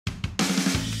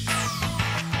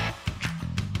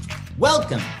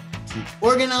Welcome to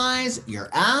Organize Your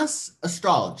Ass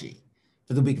Astrology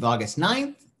for the week of August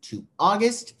 9th to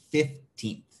August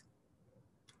 15th.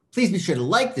 Please be sure to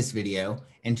like this video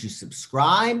and to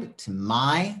subscribe to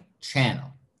my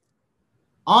channel.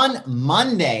 On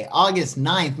Monday, August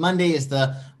 9th, Monday is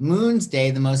the Moon's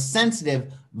Day, the most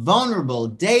sensitive, vulnerable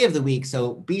day of the week,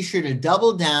 so be sure to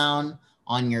double down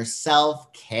on your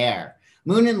self-care.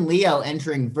 Moon in Leo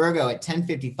entering Virgo at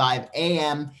 10:55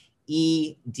 a.m.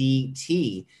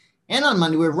 EDT. And on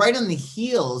Monday, we're right on the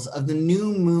heels of the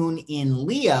new moon in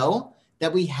Leo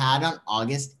that we had on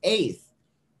August 8th.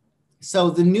 So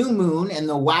the new moon and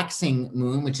the waxing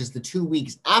moon, which is the 2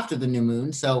 weeks after the new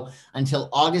moon, so until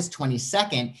August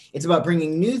 22nd, it's about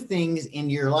bringing new things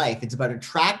into your life. It's about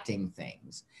attracting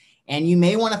things. And you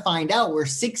may want to find out where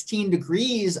 16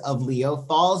 degrees of Leo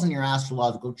falls in your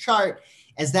astrological chart,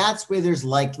 as that's where there's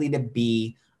likely to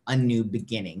be a new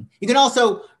beginning. You can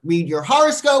also read your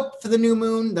horoscope for the new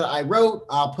moon that I wrote.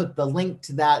 I'll put the link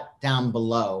to that down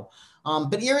below.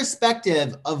 But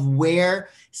irrespective of where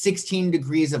 16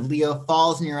 degrees of Leo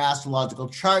falls in your astrological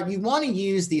chart, you want to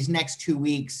use these next 2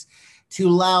 weeks to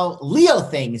allow Leo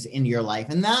things into your life.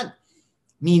 And that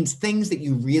means things that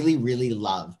you really, really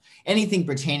love. Anything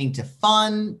pertaining to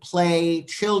fun, play,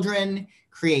 children,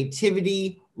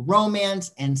 creativity,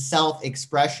 romance, and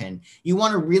self-expression. You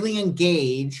want to really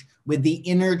engage with the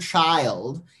inner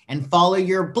child and follow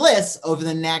your bliss over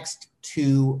the next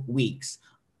 2 weeks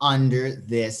under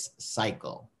this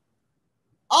cycle.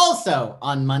 Also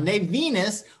on Monday,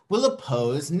 Venus will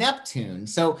oppose Neptune.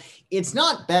 So it's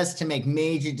not best to make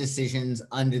major decisions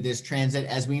under this transit,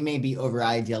 as we may be over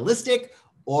idealistic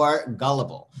or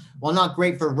gullible. While not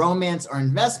great for romance or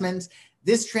investments,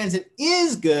 this transit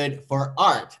is good for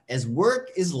art, as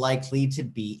work is likely to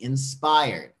be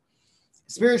inspired.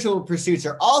 Spiritual pursuits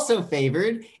are also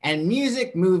favored, and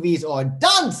music, movies, or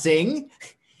dancing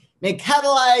may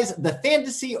catalyze the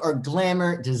fantasy or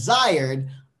glamour desired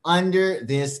under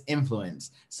this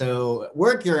influence. So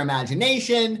work your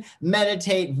imagination,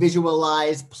 meditate,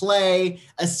 visualize, play,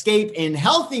 escape in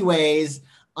healthy ways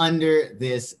under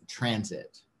this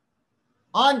transit.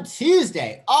 On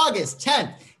Tuesday, August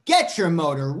 10th, get your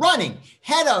motor running.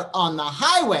 Head out on the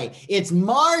highway. It's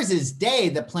Mars's day,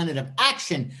 the planet of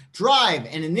action, drive,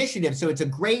 and initiative. So it's a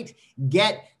great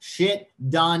get shit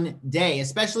done day,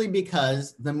 especially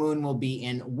because the moon will be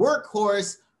in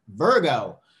workhorse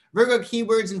Virgo. Virgo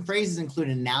keywords and phrases include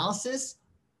analysis,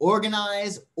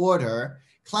 organize, order,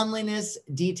 cleanliness,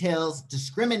 details,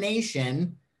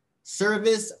 discrimination,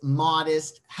 service,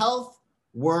 modest, health,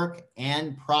 work,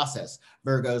 and process.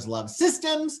 Virgos love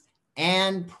systems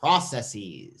and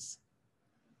processes.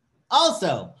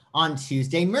 Also, on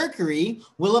Tuesday, Mercury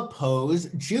will oppose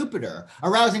Jupiter,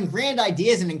 arousing grand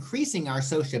ideas and increasing our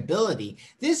sociability.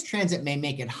 This transit may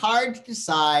make it hard to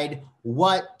decide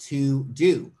what to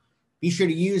do. Be sure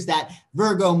to use that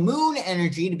Virgo moon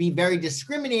energy to be very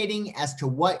discriminating as to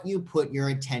what you put your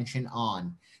attention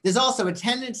on. There's also a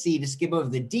tendency to skip over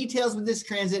the details with this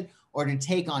transit or to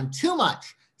take on too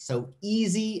much, so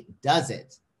easy does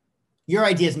it. Your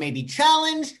ideas may be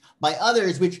challenged by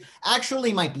others, which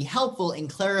actually might be helpful in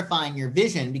clarifying your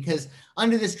vision, because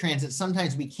under this transit,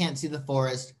 sometimes we can't see the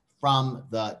forest from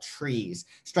the trees.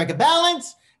 Strike a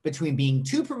balance between being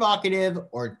too provocative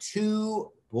or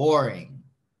too boring.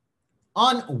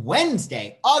 On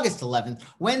Wednesday, August 11th,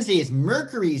 Wednesday is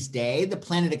Mercury's day, the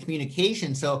planet of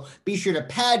communication, so be sure to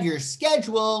pad your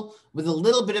schedule with a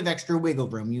little bit of extra wiggle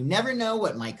room. You never know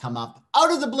what might come up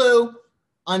out of the blue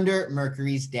under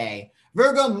Mercury's day.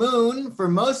 Virgo moon for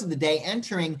most of the day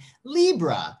entering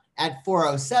Libra at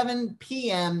 4:07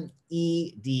 p.m.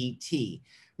 EDT.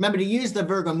 Remember to use the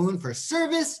Virgo moon for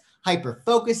service,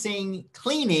 hyper-focusing,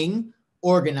 cleaning,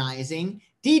 organizing,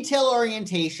 detail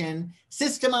orientation,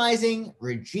 systemizing,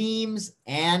 regimes,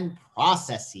 and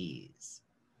processes.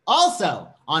 Also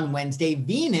on Wednesday,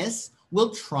 Venus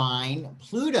will trine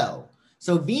Pluto.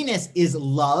 So Venus is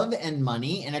love and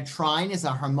money, and a trine is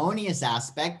a harmonious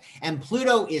aspect, and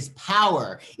Pluto is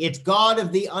power. It's god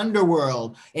of the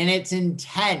underworld, and it's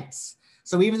intense.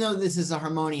 So even though this is a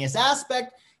harmonious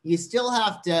aspect, you still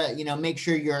have to, make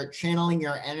sure you're channeling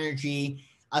your energy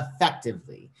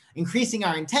effectively. Increasing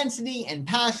our intensity and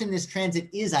passion, this transit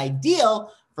is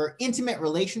ideal for intimate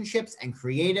relationships and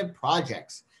creative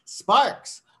projects.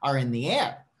 Sparks are in the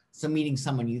air, so meeting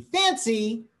someone you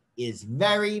fancy is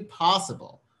very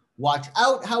possible. Watch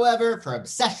out, however, for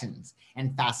obsessions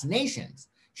and fascinations.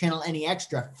 Channel any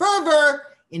extra fervor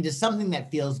into something that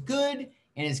feels good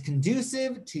and is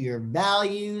conducive to your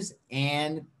values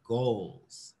and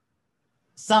goals.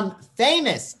 Some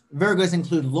famous Virgos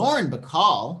include Lauren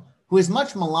Bacall, who was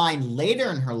much maligned later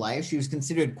in her life. She was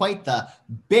considered quite the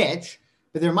bitch,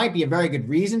 but there might be a very good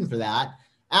reason for that.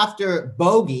 After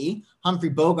Bogey, Humphrey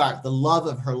Bogart, the love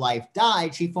of her life,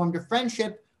 died, she formed a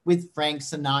friendship with Frank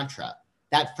Sinatra.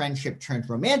 That friendship turned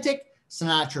romantic.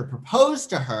 Sinatra proposed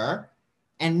to her,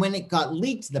 and when it got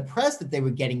leaked to the press that they were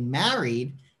getting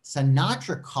married,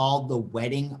 Sinatra called the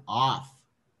wedding off.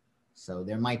 So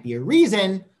there might be a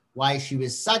reason why she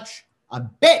was such a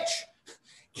bitch.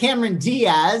 Cameron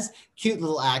Diaz, cute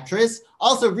little actress.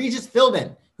 Also Regis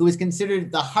Philbin, who is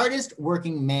considered the hardest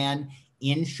working man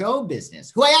in show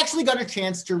business, who I actually got a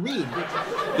chance to read.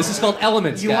 This is called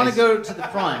Elements, You want to go to the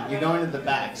front, you're going to the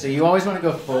back. So you always want to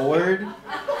go forward,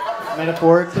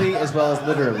 metaphorically as well as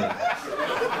literally.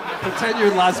 Pretend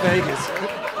you're in Las Vegas.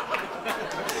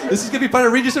 This is going to be part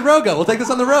of Regis and Rogo. We'll take this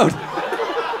on the road.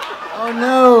 Oh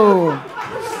no.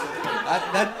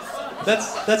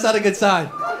 That's not a good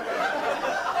sign.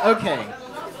 Okay,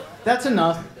 that's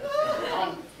enough.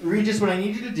 Regis, what I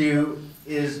need you to do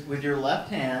is, with your left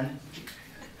hand,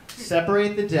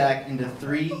 separate the deck into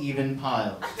 3 even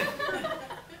piles.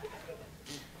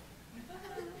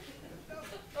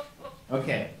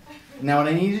 Okay, now what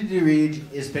I need you to do, Reg,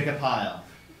 is pick a pile.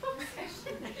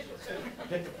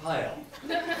 Pick a pile.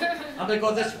 I'm going to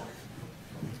go this one.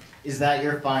 Is that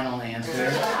your final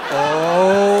answer?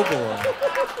 Oh, boy.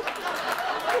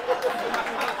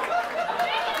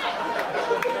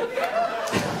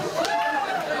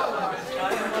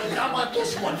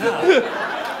 This one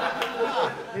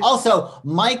now. Also,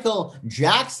 Michael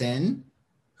Jackson,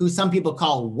 who some people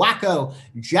call Wacko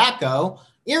Jacko,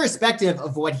 irrespective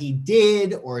of what he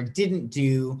did or didn't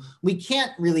do, we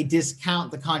can't really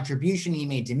discount the contribution he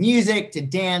made to music, to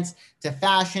dance, to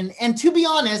fashion. And to be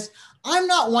honest, I'm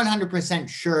not 100%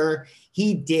 sure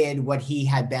he did what he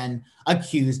had been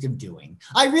accused of doing.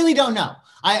 I really don't know.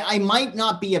 I might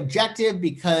not be objective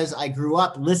because I grew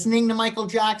up listening to Michael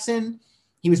Jackson.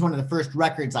 He was one of the first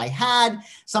records I had.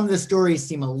 Some of the stories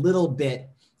seem a little bit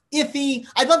iffy.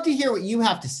 I'd love to hear what you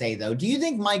have to say, though. Do you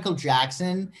think Michael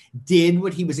Jackson did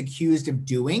what he was accused of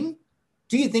doing?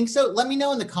 Do you think so? Let me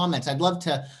know in the comments. I'd love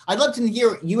to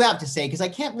hear what you have to say, because I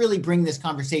can't really bring this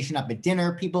conversation up at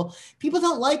dinner. People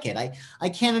don't like it. I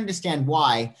can't understand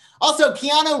why. Also,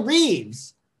 Keanu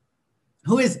Reeves,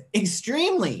 who is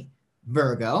extremely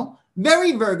Virgo,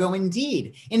 very Virgo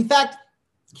indeed. In fact,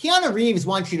 Keanu Reeves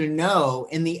wants you to know,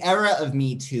 in the era of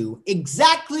Me Too,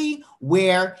 exactly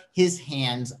where his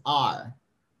hands are.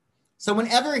 So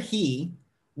whenever he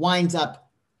winds up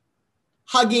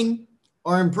hugging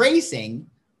or embracing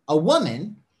a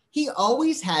woman, he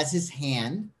always has his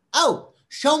hand out,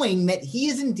 showing that he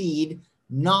is indeed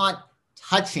not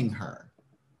touching her.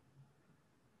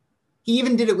 He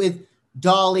even did it with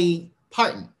Dolly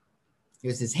Parton.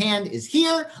 His hand is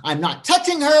here. I'm not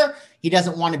touching her. He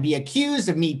doesn't want to be accused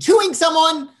of Me Tooing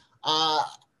someone.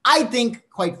 I think,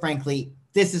 quite frankly,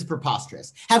 this is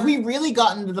preposterous. Have we really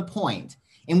gotten to the point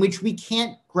in which we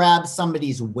can't grab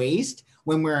somebody's waist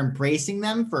when we're embracing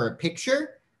them for a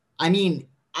picture? I mean,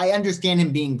 I understand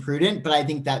him being prudent, but I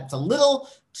think that's a little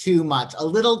too much, a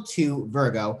little too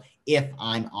Virgo, if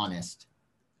I'm honest.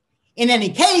 In any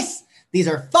case, these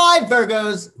are 5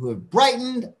 Virgos who have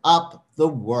brightened up the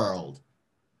world.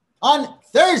 On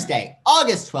Thursday,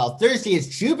 August 12th, Thursday is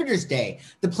Jupiter's day,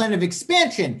 the planet of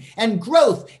expansion and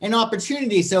growth and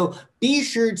opportunity. So be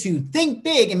sure to think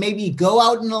big and maybe go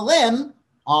out on a limb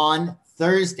on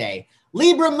Thursday.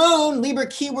 Libra moon, Libra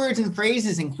keywords and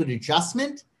phrases include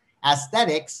adjustment,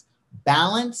 aesthetics,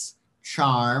 balance,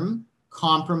 charm,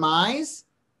 compromise,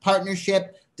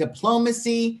 partnership,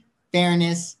 diplomacy,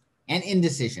 fairness, and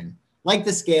indecision. Like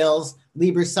the scales,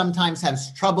 Libras sometimes have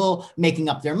trouble making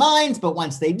up their minds, but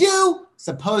once they do,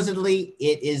 supposedly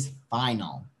it is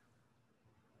final.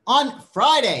 On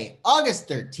Friday, August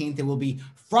 13th, it will be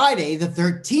Friday the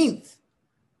 13th,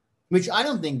 which I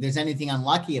don't think there's anything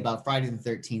unlucky about Friday the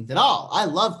 13th at all. I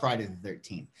love Friday the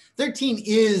 13th. 13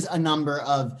 is a number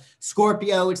of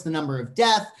Scorpio. It's the number of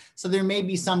death. So there may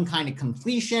be some kind of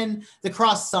completion. The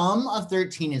cross sum of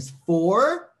 13 is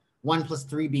 4. 1 plus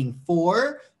 3 being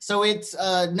 4. So it's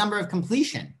a number of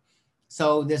completion.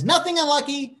 So there's nothing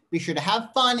unlucky. Be sure to have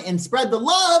fun and spread the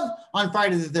love on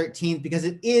Friday the 13th because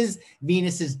it is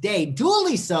Venus's day.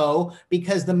 Dually so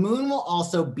because the moon will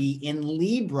also be in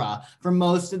Libra for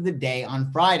most of the day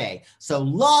on Friday. So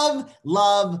love,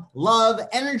 love, love.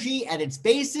 Energy at its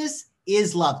basis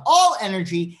is love. All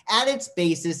energy at its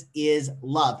basis is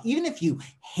love. Even if you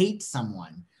hate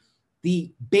someone,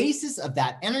 the basis of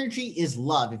that energy is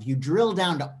love. If you drill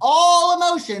down to all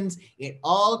emotions, it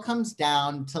all comes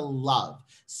down to love.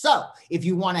 So if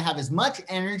you want to have as much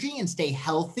energy and stay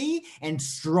healthy and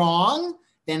strong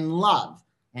than love,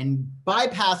 and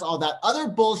bypass all that other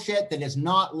bullshit that is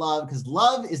not love, because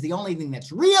love is the only thing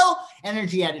that's real.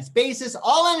 Energy at its basis,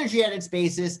 all energy at its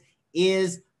basis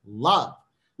is love.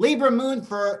 Libra moon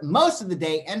for most of the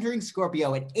day, entering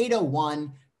Scorpio at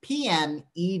 8:01 p.m.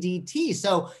 EDT.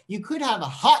 So you could have a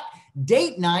hot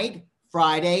date night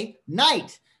Friday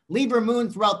night. Libra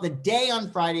moon throughout the day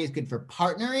on Friday is good for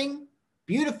partnering,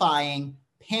 beautifying,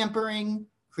 pampering,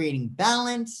 creating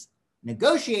balance,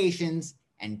 negotiations,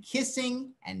 and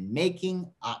kissing and making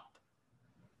up.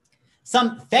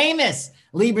 Some famous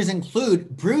Libras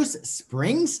include Bruce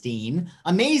Springsteen,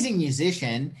 amazing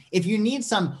musician. If you need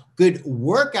some good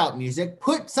workout music,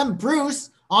 put some Bruce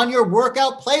on your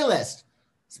workout playlist,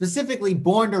 specifically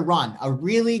Born to Run, a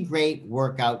really great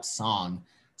workout song.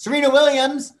 Serena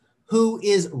Williams, who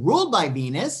is ruled by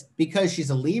Venus because she's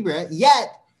a Libra,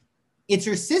 yet it's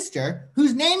her sister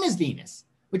whose name is Venus,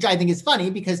 which I think is funny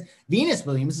because Venus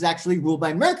Williams is actually ruled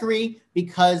by Mercury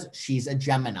because she's a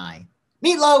Gemini.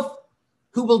 Meatloaf,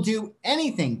 who will do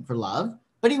anything for love,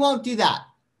 but he won't do that.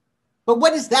 But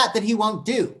what is that he won't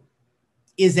do?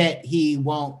 Is it he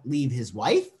won't leave his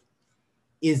wife?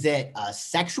 Is it a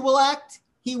sexual act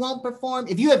he won't perform?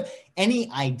 If you have any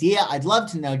idea, I'd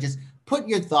love to know. Just put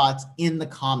your thoughts in the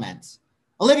comments.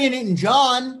 Olivia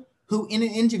Newton-John, who in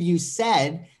an interview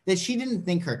said that she didn't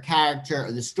think her character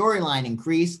or the storyline in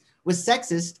Grease was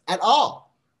sexist at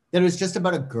all, that it was just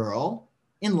about a girl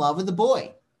in love with a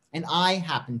boy. And I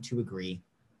happen to agree.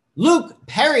 Luke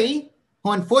Perry,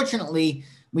 who unfortunately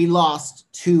we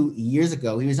lost 2 years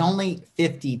ago. He was only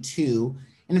 52.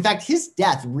 And in fact, his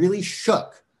death really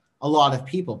shook a lot of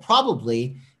people,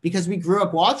 probably because we grew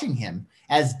up watching him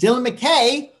as Dylan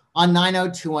McKay on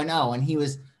 90210. And he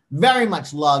was very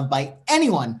much loved by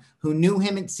anyone who knew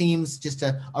him. It seems just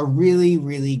a really,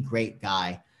 really great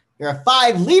guy. There are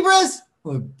 5 Libras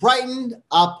who have brightened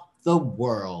up the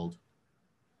world.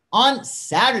 On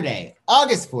Saturday,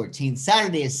 August 14th,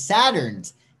 Saturday is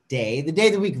Saturn's day, the day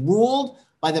of the week ruled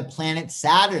by the planet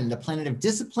Saturn, the planet of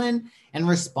discipline and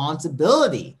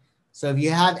responsibility. So if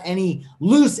you have any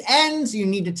loose ends you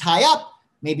need to tie up,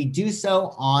 maybe do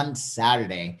so on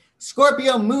Saturday.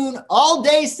 Scorpio moon all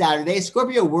day Saturday.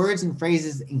 Scorpio words and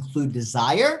phrases include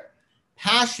desire,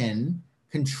 passion,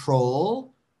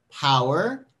 control,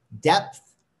 power, depth.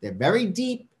 They're very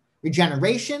deep.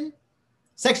 Regeneration,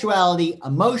 sexuality,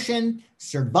 emotion,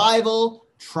 survival,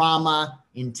 trauma,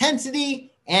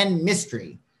 intensity, and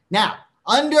mystery. Now,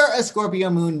 under a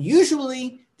Scorpio moon,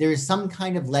 usually there is some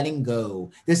kind of letting go.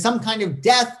 There's some kind of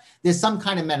death. There's some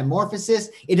kind of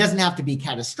metamorphosis. It doesn't have to be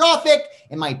catastrophic.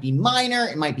 It might be minor.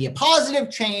 It might be a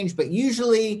positive change, but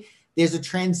usually there's a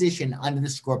transition under the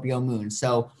Scorpio moon.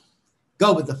 So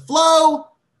go with the flow,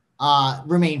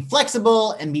 remain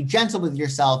flexible, and be gentle with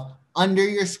yourself under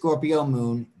your Scorpio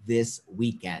moon this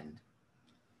weekend.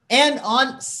 And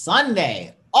on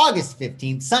Sunday, August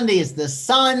 15th, Sunday is the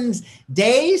sun's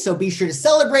day, so be sure to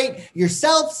celebrate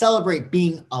yourself, celebrate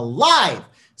being alive.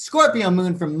 Scorpio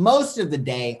moon for most of the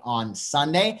day on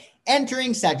Sunday,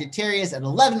 entering Sagittarius at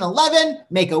 11:11,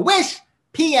 make a wish,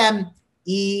 p.m.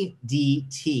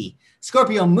 EDT.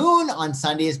 Scorpio moon on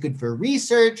Sunday is good for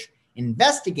research,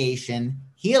 investigation,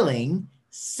 healing,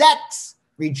 sex,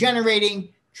 regenerating,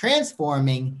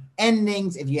 transforming,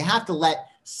 endings. If you have to let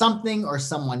something or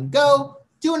someone go,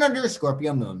 do it under a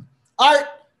Scorpio moon. Art,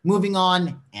 moving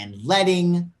on, and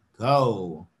letting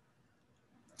go.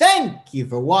 Thank you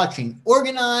for watching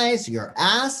Organize Your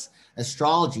Ass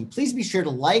Astrology. Please be sure to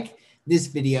like this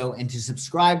video and to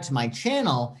subscribe to my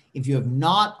channel if you have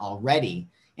not already.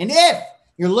 And if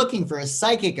you're looking for a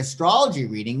psychic astrology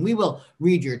reading, we will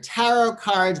read your tarot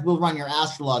cards, we'll run your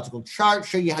astrological chart,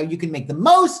 show you how you can make the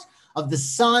most of the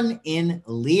sun in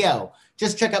Leo.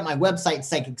 Just check out my website,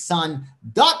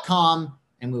 psychicsun.com,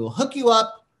 and we will hook you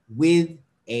up with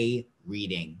a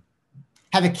reading.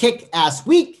 Have a kick-ass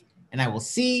week, and I will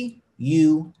see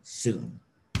you soon.